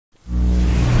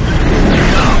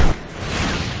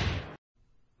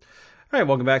All right,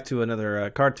 welcome back to another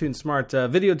Cartoon Smart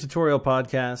video tutorial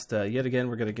podcast. Yet again,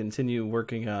 we're going to continue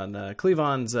working on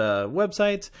Clevon's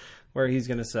website, where he's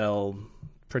going to sell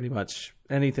pretty much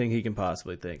anything he can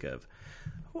possibly think of.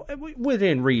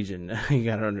 Within reason, you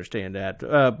got to understand that.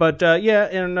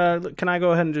 Can I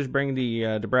go ahead and just bring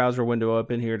the browser window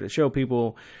up in here to show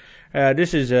people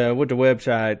this is what the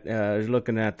website is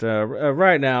looking at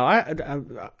right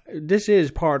now. This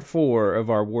is part 4 of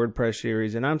our WordPress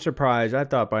series, and I'm surprised. I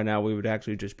thought by now we would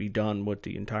actually just be done with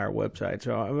the entire website,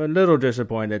 so I'm a little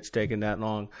disappointed it's taken that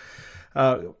long.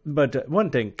 But one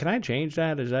thing, can I change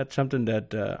that? Is that something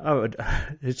that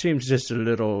it seems just a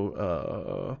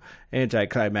little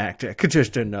anticlimactic,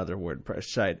 just another WordPress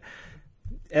site.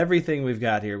 Everything we've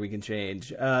got here we can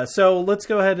change. So let's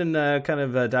go ahead and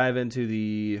dive into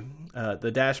the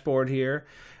dashboard here.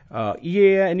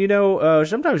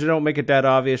 Sometimes they don't make it that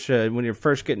obvious when you're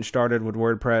first getting started with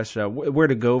WordPress, where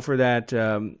to go for that.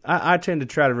 I tend to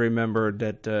try to remember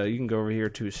that you can go over here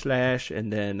to /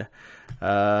 and then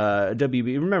WB.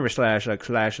 Remember / like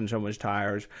slashing someone's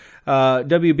tires.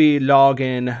 WB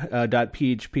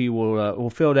login.php will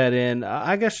fill that in.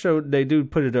 I guess so. They do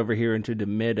put it over here into the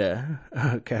meta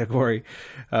category,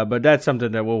 but that's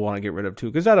something that we'll want to get rid of too,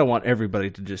 because I don't want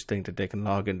everybody to just think that they can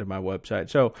log into my website.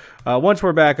 So once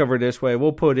we're back over this way,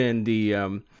 we'll put in the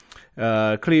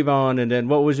Clevon, and then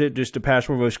what was it? Just the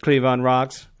password was Clevon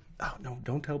Rocks. Oh no!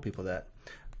 Don't tell people that.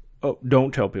 Oh,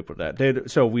 don't tell people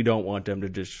that. So we don't want them to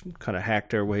just kind of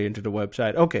hack their way into the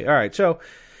website. Okay, all right. So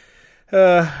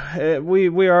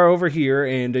we are over here,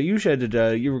 and you said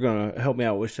that you were going to help me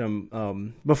out with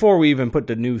some, before we even put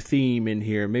the new theme in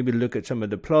here, maybe look at some of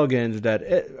the plugins that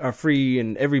are free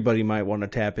and everybody might want to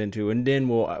tap into, and then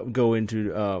we'll go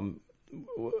into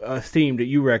a theme that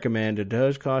you recommend. It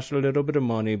does cost a little bit of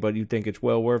money, but you think it's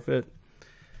well worth it.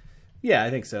 Yeah,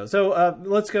 I think so. So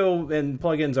let's go, and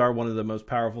plugins are one of the most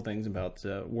powerful things about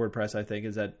WordPress, I think,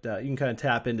 is that you can kind of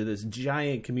tap into this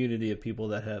giant community of people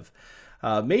that have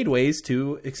made ways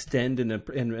to extend and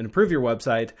improve your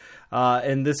website.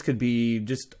 And this could be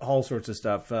just all sorts of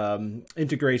stuff.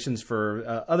 Integrations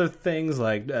for other things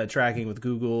like tracking with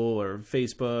Google or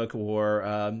Facebook, or,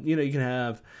 you can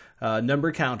have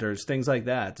number counters, things like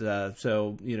that.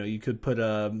 So you could put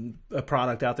a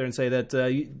product out there and say that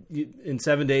in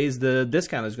 7 days the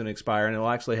discount is going to expire, and it'll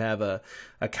actually have a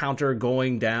counter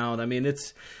going down. I mean,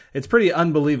 it's pretty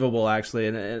unbelievable, actually,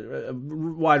 and a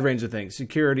wide range of things,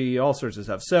 security, all sorts of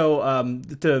stuff. So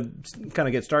to kind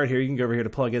of get started here, you can go over here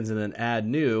to plugins and then add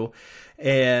new.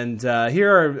 And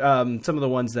here are some of the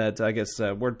ones that I guess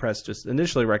WordPress just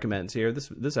initially recommends here.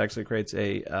 This actually creates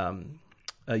a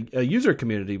user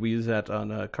community. We use that on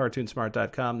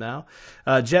cartoonsmart.com now.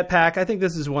 Jetpack, I think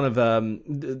this is one of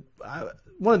the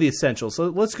essentials. So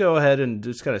let's go ahead and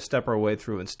just kind of step our way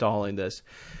through installing this.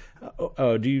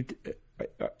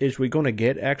 Is we going to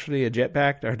get actually a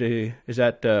Jetpack? Or is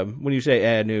that when you say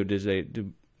add new, does it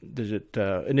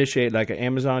initiate like an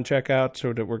Amazon checkout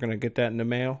so that we're going to get that in the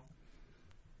mail?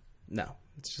 No,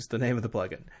 it's just the name of the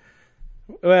plugin.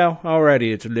 Well,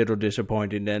 already it's a little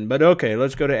disappointing then, but okay,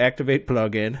 let's go to activate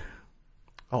plugin.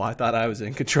 Oh, I thought I was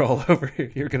in control over here.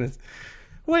 You're gonna,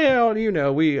 well,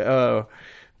 we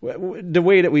the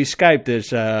way that we Skype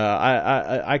this,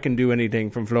 I can do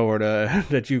anything from Florida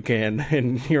that you can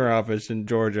in your office in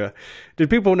Georgia. Did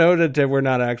people know that we're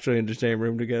not actually in the same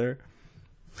room together?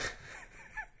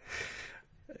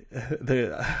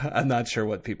 I'm not sure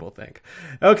what people think.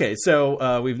 Okay,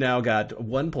 so we've now got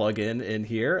one plugin in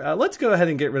here. Let's go ahead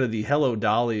and get rid of the Hello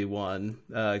Dolly one.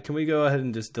 Can we go ahead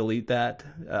and just delete that?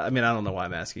 I don't know why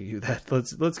I'm asking you that.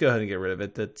 Let's go ahead and get rid of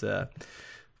it.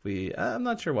 I'm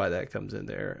not sure why that comes in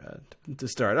there to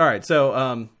start. All right,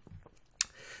 so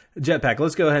Jetpack.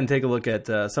 Let's go ahead and take a look at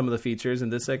some of the features, and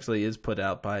this actually is put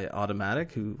out by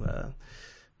Automattic, who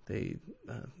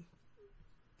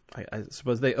I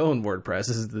suppose they own WordPress.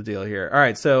 This is the deal here. All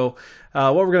right, so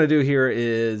what we're going to do here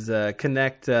is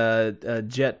connect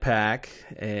Jetpack,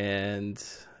 and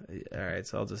all right,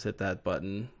 so I'll just hit that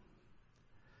button.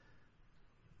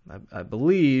 I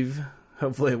believe,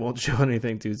 hopefully it won't show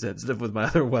anything too sensitive with my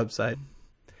other website.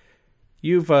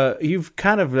 You've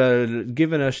kind of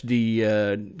given us the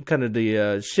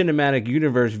cinematic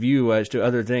universe view as to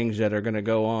other things that are going to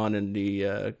go on in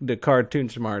the Cartoon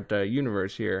Smart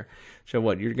universe here. So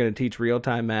what, you're going to teach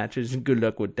real-time matches? Good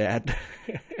luck with that.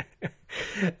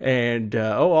 And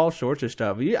all sorts of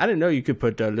stuff. I didn't know you could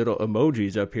put little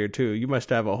emojis up here too. You must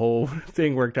have a whole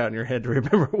thing worked out in your head to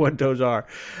remember what those are.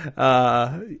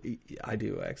 I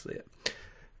do actually.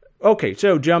 Okay,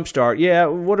 so Jumpstart. Yeah,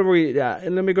 what are we?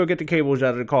 And let me go get the cables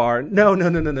out of the car. No.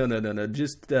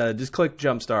 Just click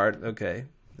Jumpstart. Okay,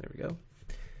 there we go.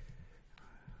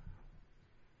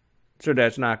 So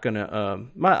that's not gonna.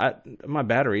 My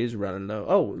battery is running low.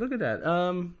 Oh, look at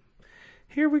that.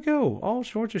 Here we go. All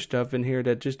sorts of stuff in here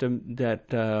that just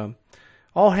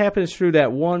all happens through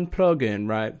that one plugin,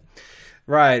 right?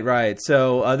 Right.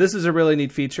 So this is a really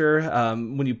neat feature.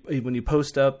 When you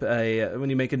post up when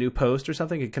you make a new post or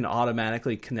something, it can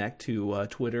automatically connect to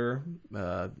Twitter,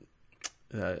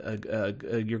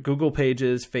 your Google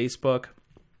Pages, Facebook.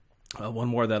 One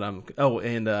more that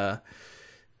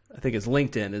I think it's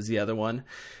LinkedIn is the other one.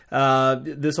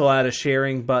 This will add a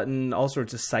sharing button, all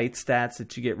sorts of site stats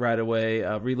that you get right away,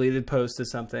 related posts to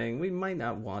something. We might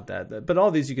not want that, but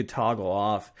all these you could toggle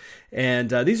off. And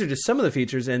these are just some of the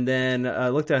features. And then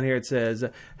look down here, it says,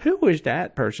 who is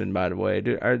that person, by the way?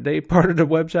 Are they part of the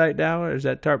website now? Or is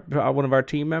that one of our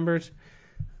team members?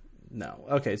 No.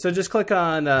 Okay, so just click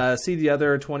on see the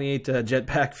other 28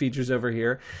 Jetpack features over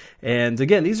here. And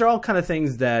again, these are all kind of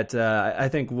things that I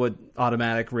think what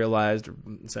Automattic realized, or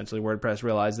essentially WordPress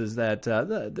realizes, that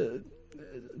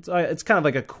it's kind of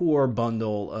like a core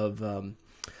bundle of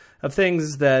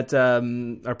things that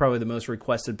are probably the most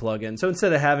requested plugins. So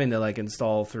instead of having to like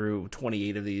install through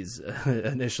 28 of these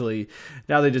initially,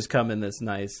 now they just come in this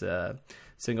nice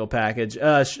single package.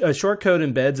 Shortcode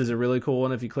embeds is a really cool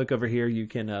one. If you click over here, you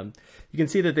can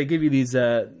see that they give you these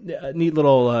neat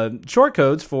little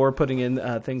shortcodes for putting in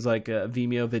things like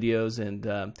Vimeo videos,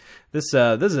 and this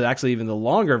is actually even the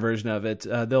longer version of it.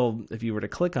 If you were to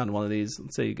click on one of these,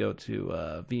 let's say you go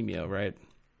to Vimeo, right?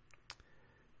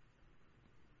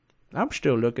 I'm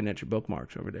still looking at your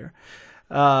bookmarks over there.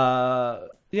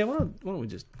 Yeah, why don't we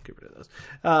just get rid of those?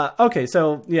 Okay,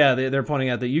 so yeah, they're pointing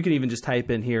out that you can even just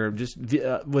type in here, just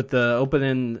with the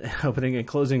opening and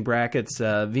closing brackets,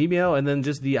 Vimeo, and then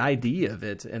just the ID of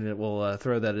it, and it will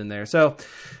throw that in there. So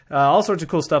all sorts of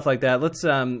cool stuff like that. Let's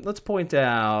point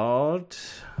out.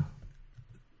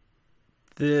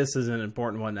 This is an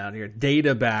important one down here,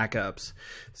 data backups.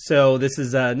 So this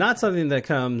is not something that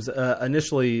comes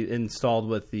initially installed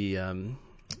with the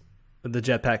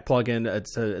Jetpack plugin.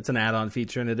 It's an add-on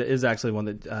feature, and it is actually one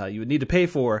that you would need to pay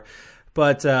for.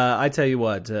 But I tell you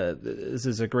what, this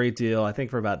is a great deal. I think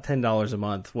for about $10 a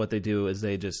month, what they do is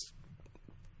they just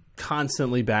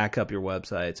constantly back up your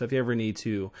website. So if you ever need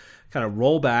to kind of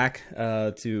roll back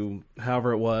to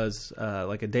however it was,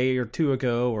 like a day or two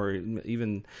ago, or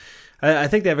even, I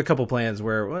think they have a couple plans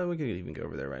where, well, we can even go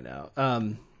over there right now.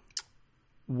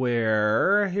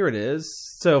 Where here it is.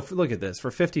 So look at this, for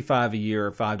 $55 a year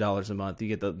or $5 a month, you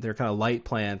get their kind of light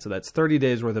plan. So that's 30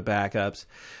 days worth of backups.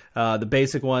 The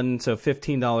basic one, so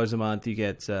 $15 a month, you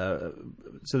get. So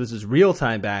this is real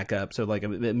time backup. So like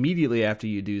immediately after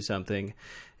you do something,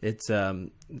 it's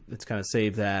kind of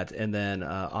save that, and then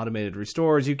automated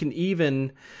restores. You can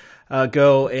even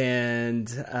go and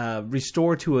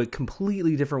restore to a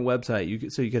completely different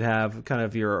website. So you could have kind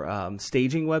of your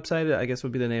staging website, I guess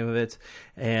would be the name of it,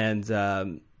 and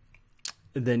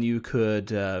then you could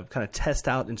kind of test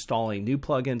out installing new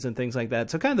plugins and things like that.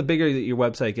 So kind of the bigger that your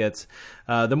website gets,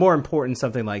 the more important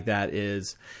something like that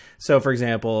is. So, for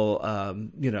example,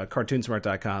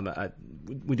 cartoonsmart.com,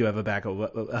 we do have a backup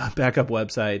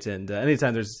website, and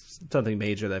anytime there's something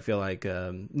major that I feel like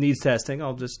needs testing,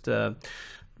 I'll just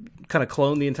kind of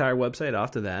clone the entire website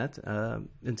off to that,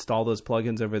 install those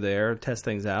plugins over there, test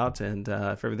things out, and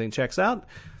if everything checks out,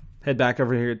 head back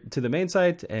over here to the main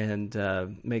site and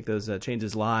make those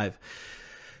changes live.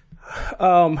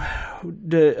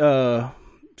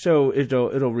 So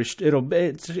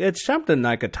it's something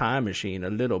like a time machine a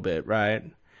little bit, right?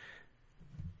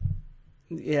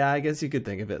 Yeah, I guess you could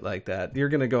think of it like that. You're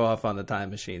going to go off on the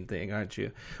time machine thing, aren't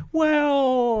you?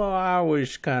 Well, I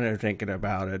was kind of thinking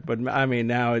about it, but I mean,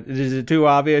 now is it too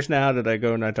obvious now that I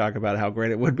go and I talk about how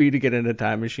great it would be to get in a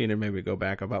time machine and maybe go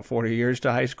back about 40 years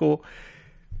to high school?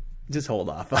 Just hold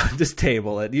off. Just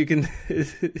table it. You can.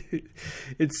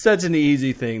 It's such an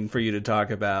easy thing for you to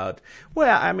talk about.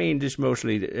 Well, I mean, just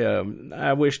mostly.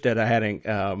 I wish that I hadn't.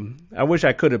 I wish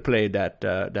I could have played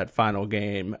that final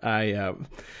game. I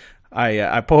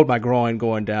pulled my groin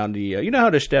going down the. You know how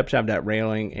the steps have that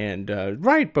railing, and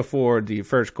right before the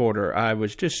first quarter, I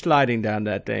was just sliding down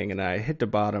that thing, and I hit the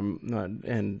bottom,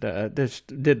 and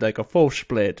just did like a full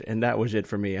split, and that was it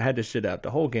for me. I had to sit out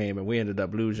the whole game, and we ended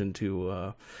up losing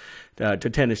to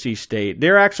Tennessee State.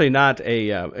 They're actually not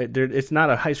it's not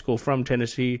a high school from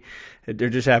Tennessee. There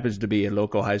just happens to be a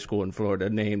local high school in Florida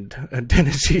named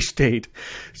Tennessee State.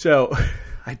 So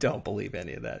I don't believe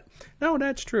any of that. No,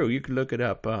 that's true. You can look it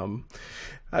up.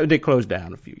 They closed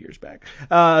down a few years back.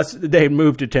 They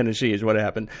moved to Tennessee is what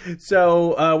happened.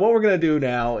 So what we're going to do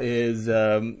now is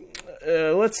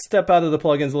let's step out of the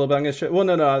plugins a little bit. I'm going to show. Well,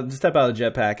 no, step out of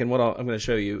Jetpack, and what I'm going to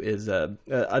show you is a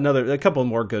couple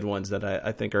more good ones that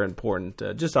I think are important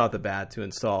just off the bat to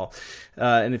install.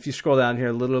 And if you scroll down here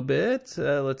a little bit,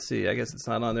 let's see. I guess it's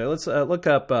not on there. Let's look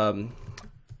up.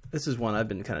 This is one I've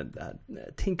been kind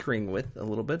of tinkering with a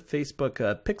little bit. Facebook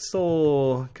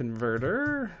Pixel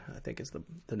Converter, I think is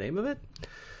the name of it.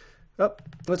 Oh,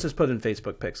 let's just put in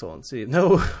Facebook Pixel and see.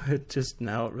 No, it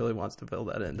really wants to fill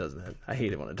that in, doesn't it? I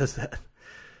hate it when it does that.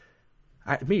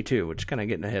 Me too, which is kind of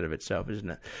getting ahead of itself, isn't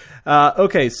it?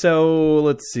 Okay, so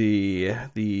let's see.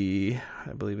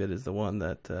 I believe it is the one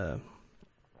that...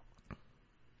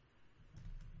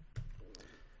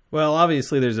 well,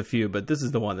 obviously there's a few, but this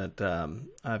is the one that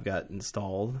I've got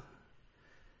installed.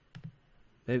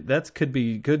 That could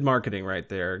be good marketing right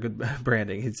there, good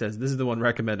branding. He says this is the one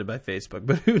recommended by Facebook,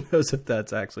 but who knows if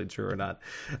that's actually true or not.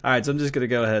 All right, so I'm just going to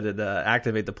go ahead and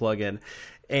activate the plugin.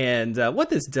 And what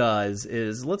this does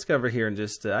is, let's go over here and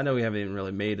just, I know we haven't even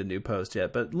really made a new post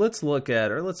yet, but let's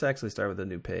actually start with a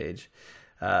new page.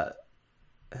 And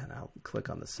I'll click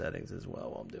on the settings as well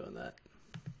while I'm doing that.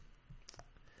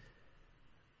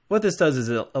 What this does is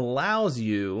it allows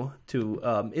you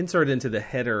to insert into the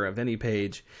header of any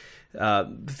page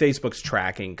Facebook's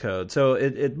tracking code. So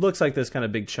it looks like this kind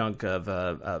of big chunk of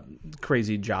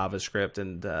crazy JavaScript,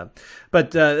 and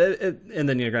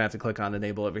then you're gonna have to click on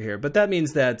enable over here. But that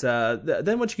means that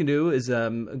then what you can do is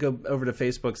go over to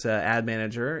Facebook's ad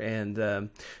manager and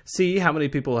see how many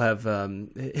people have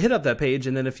hit up that page,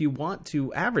 and then if you want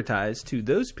to advertise to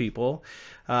those people,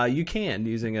 you can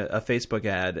using a Facebook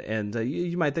ad. And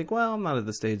you might think, well, I'm not at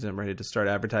the stage that I'm ready to start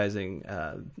advertising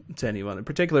to anyone in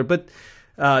particular, but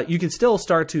you can still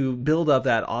start to build up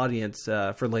that audience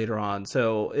for later on.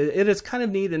 So it is kind of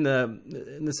neat in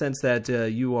the sense that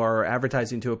you are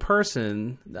advertising to a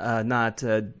person, not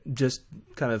just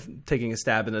kind of taking a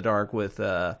stab in the dark with,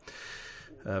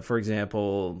 for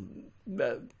example,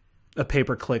 a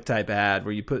pay-per-click type ad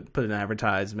where you put an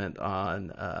advertisement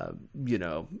on,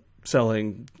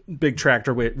 selling big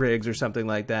tractor rigs or something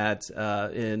like that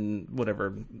in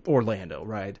whatever, Orlando,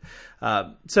 right?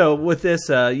 So with this,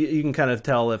 you can kind of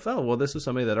tell if, this is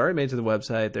somebody that already made it to the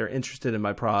website, they're interested in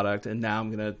my product, and now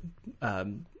I'm going to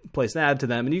place an ad to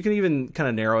them. And you can even kind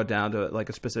of narrow it down to like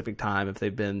a specific time if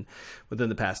they've been within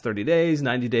the past 30 days,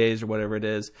 90 days, or whatever it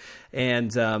is.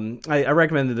 And I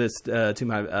recommended this to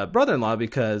my brother-in-law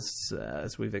because,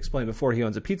 as we've explained before, he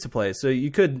owns a pizza place. So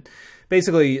you could...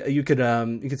 Basically, you could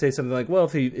say something like, well,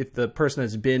 if the person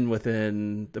has been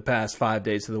within the past 5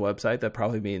 days to the website, that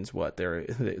probably means what they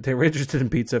were interested in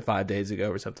pizza 5 days ago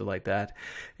or something like that,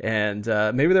 and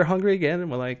maybe they're hungry again and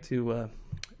would like to,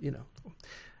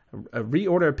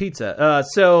 reorder a pizza.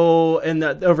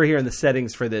 Over here in the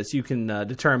settings for this, you can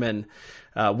determine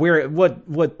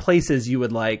what places you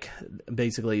would like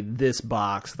basically this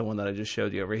box, the one that I just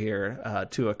showed you over here,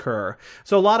 to occur.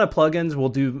 So a lot of plugins will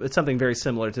do something very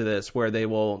similar to this, where they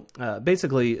will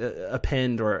basically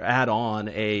append or add on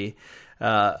an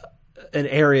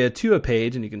area to a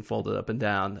page, and you can fold it up and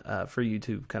down for you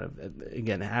to kind of,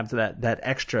 again, have that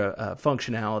extra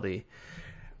functionality.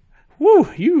 Woo,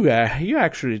 you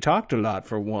actually talked a lot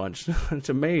for once. It's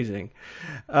amazing.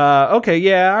 Okay,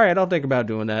 yeah, all right, I'll think about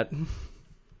doing that.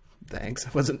 Thanks.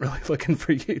 I wasn't really looking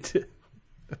for you to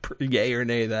yay or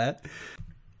nay that.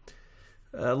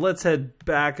 Let's head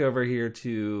back over here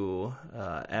to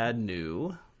add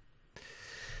new.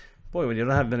 Boy, when you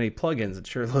don't have any plugins, it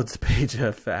sure loads the page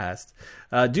up fast.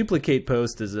 Duplicate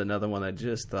post is another one I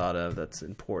just thought of that's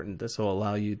important. This will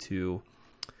allow you to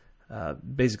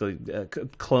basically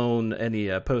clone any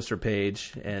poster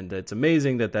page, and it's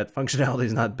amazing that functionality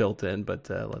is not built in, but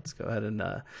let's go ahead and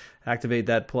activate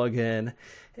that plugin.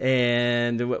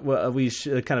 And we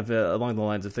should kind of along the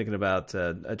lines of thinking about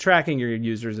tracking your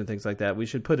users and things like that, we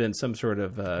should put in some sort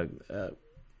of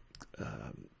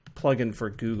plugin for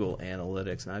Google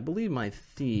Analytics. And I believe my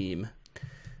theme,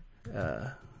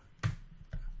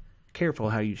 careful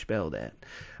how you spell that.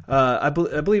 I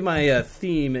believe my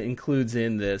theme includes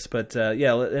in this, but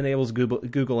it enables Google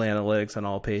Analytics on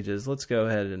all pages. Let's go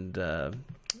ahead and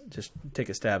just take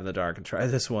a stab in the dark and try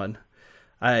this one.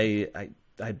 I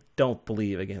don't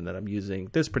believe, again, that I'm using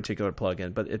this particular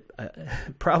plugin, but it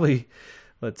probably,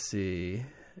 let's see,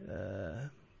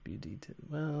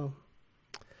 well,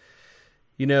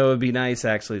 it would be nice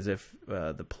actually as if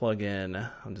the plugin,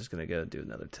 I'm just going to go do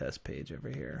another test page over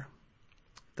here.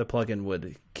 The plugin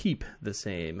would keep the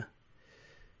same.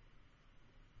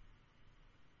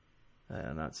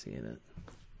 I'm not seeing it.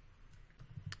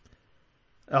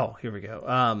 Oh, here we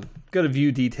go. Go to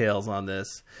view details on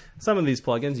this. Some of these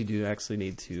plugins you do actually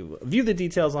need to view the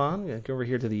details on. Go over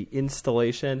here to the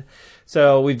installation.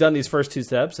 So we've done these first two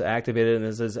steps, activate it, and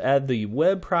it says add the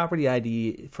web property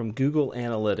ID from Google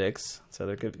Analytics. So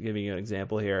they're giving you an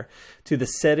example here to the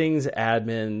settings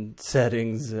admin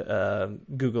settings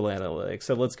Google Analytics.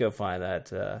 So let's go find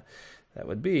that. That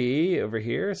would be over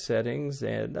here, settings,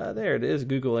 and there it is,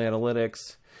 Google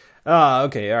Analytics.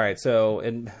 Okay, all right. So,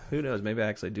 and who knows? Maybe I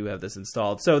actually do have this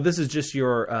installed. So this is just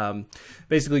your,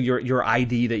 basically your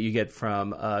ID that you get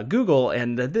from Google,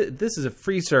 and this is a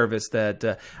free service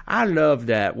that I love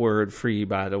that word "free."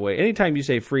 By the way, anytime you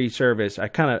say "free service," I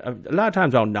kind of a lot of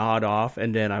times I'll nod off,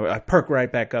 and then I perk right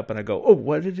back up, and I go, "Oh,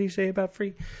 what did he say about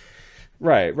free?"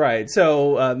 Right.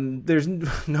 So there's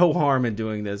no harm in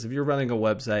doing this. If you're running a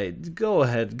website, go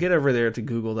ahead, get over there to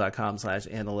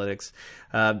google.com/analytics,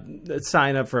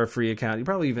 sign up for a free account. You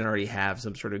probably even already have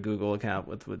some sort of Google account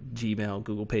with Gmail,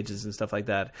 Google Pages, and stuff like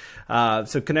that.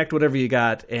 So connect whatever you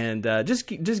got, and just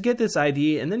get this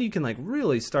ID, and then you can like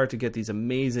really start to get these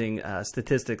amazing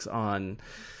statistics on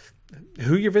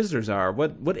who your visitors are,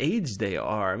 what age they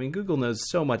are. I mean, Google knows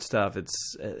so much stuff.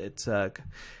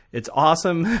 It's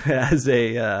awesome as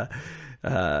a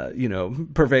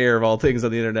purveyor of all things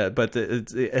on the internet, but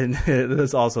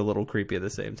it's also a little creepy at the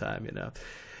same time,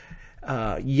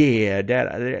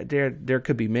 there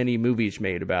could be many movies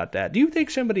made about that. Do you think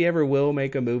somebody ever will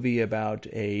make a movie about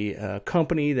a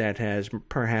company that has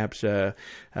perhaps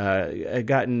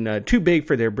gotten too big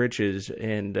for their britches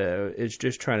and is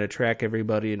just trying to track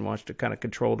everybody and wants to kind of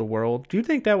control the world? Do you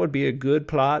think that would be a good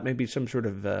plot? Maybe some sort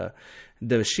of the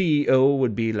CEO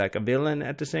would be like a villain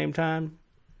at the same time?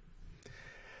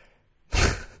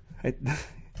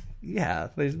 Yeah,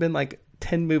 there's been like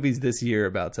 10 movies this year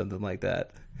about something like that.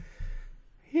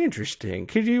 Interesting.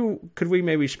 Could we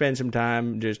maybe spend some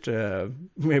time just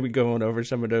maybe going over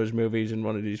some of those movies in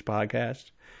one of these podcasts?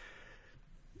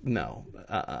 No.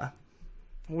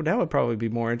 Well, that would probably be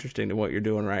more interesting than what you're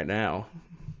doing right now.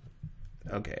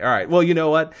 Okay. All right. Well, you know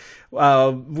what?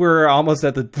 We're almost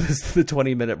at the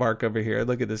 20-minute mark over here.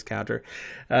 Look at this counter.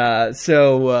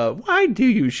 So why do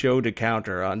you show the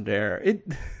counter on there?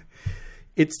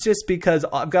 It's just because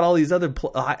I've got all these other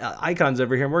icons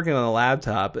over here. I'm working on a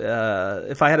laptop.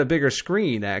 If I had a bigger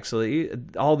screen, actually,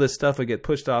 all this stuff would get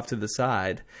pushed off to the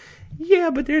side.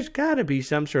 Yeah, but there's got to be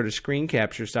some sort of screen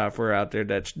capture software out there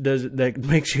that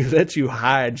lets you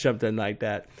hide something like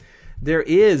that. There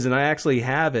is, and I actually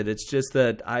have it. It's just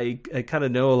that I kind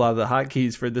of know a lot of the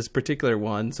hotkeys for this particular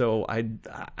one, so I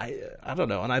don't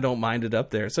know, and I don't mind it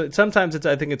up there. So sometimes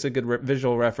I think it's a good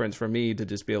visual reference for me to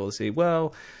just be able to see,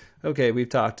 well, okay, we've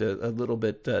talked a little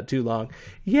bit too long.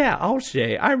 Yeah, I'll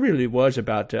say I really was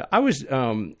about to. I was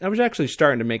actually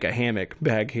starting to make a hammock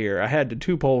back here. I had the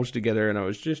two poles together, and I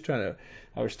was just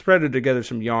I was threading together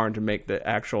some yarn to make the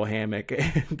actual hammock,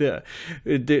 and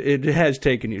it has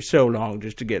taken you so long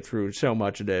just to get through so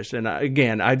much of this. And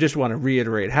I just want to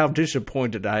reiterate how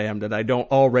disappointed I am that I don't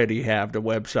already have the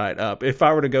website up. If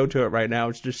I were to go to it right now,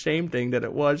 it's the same thing that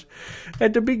it was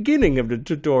at the beginning of the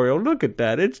tutorial. Look at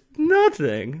that. It's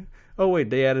nothing. Oh, wait,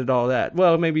 they added all that.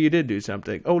 Well, maybe you did do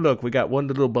something. Oh, look, we got one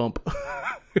little bump.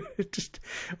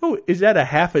 Is that a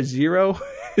half a zero?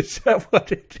 Is that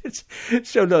what it is?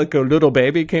 So like a little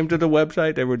baby came to the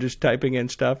website. They were just typing in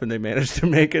stuff and they managed to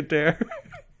make it there.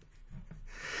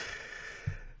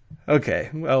 Okay,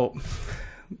 well,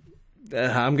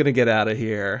 I'm going to get out of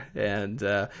here. And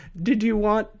did you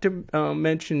want to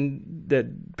mention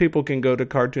that people can go to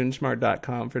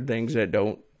cartoonsmart.com for things that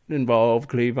don't involve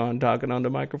Cleavon talking on the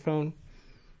microphone?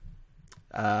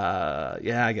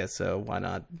 Yeah, I guess so. Why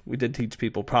not? We did teach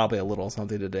people probably a little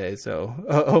something today, so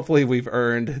hopefully we've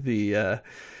earned the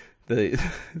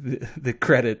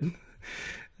credit,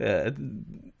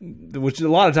 which a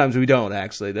lot of times we don't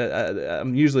actually.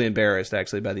 I'm usually embarrassed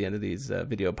actually by the end of these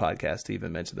video podcasts to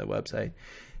even mention the website.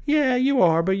 Yeah, you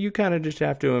are, but you kind of just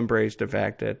have to embrace the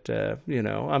fact that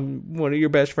I'm one of your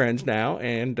best friends now,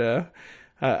 and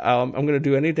I'm going to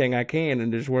do anything I can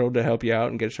in this world to help you out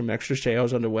and get some extra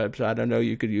sales on the website. I know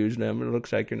you could use them. It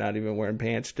looks like you're not even wearing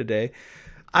pants today.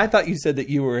 I thought you said that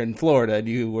you were in Florida and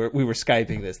we were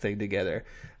Skyping this thing together.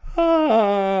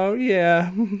 Oh,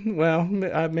 yeah. Well,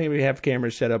 I maybe have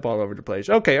cameras set up all over the place.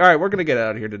 Okay, all right, we're going to get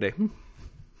out of here today.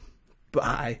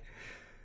 Bye.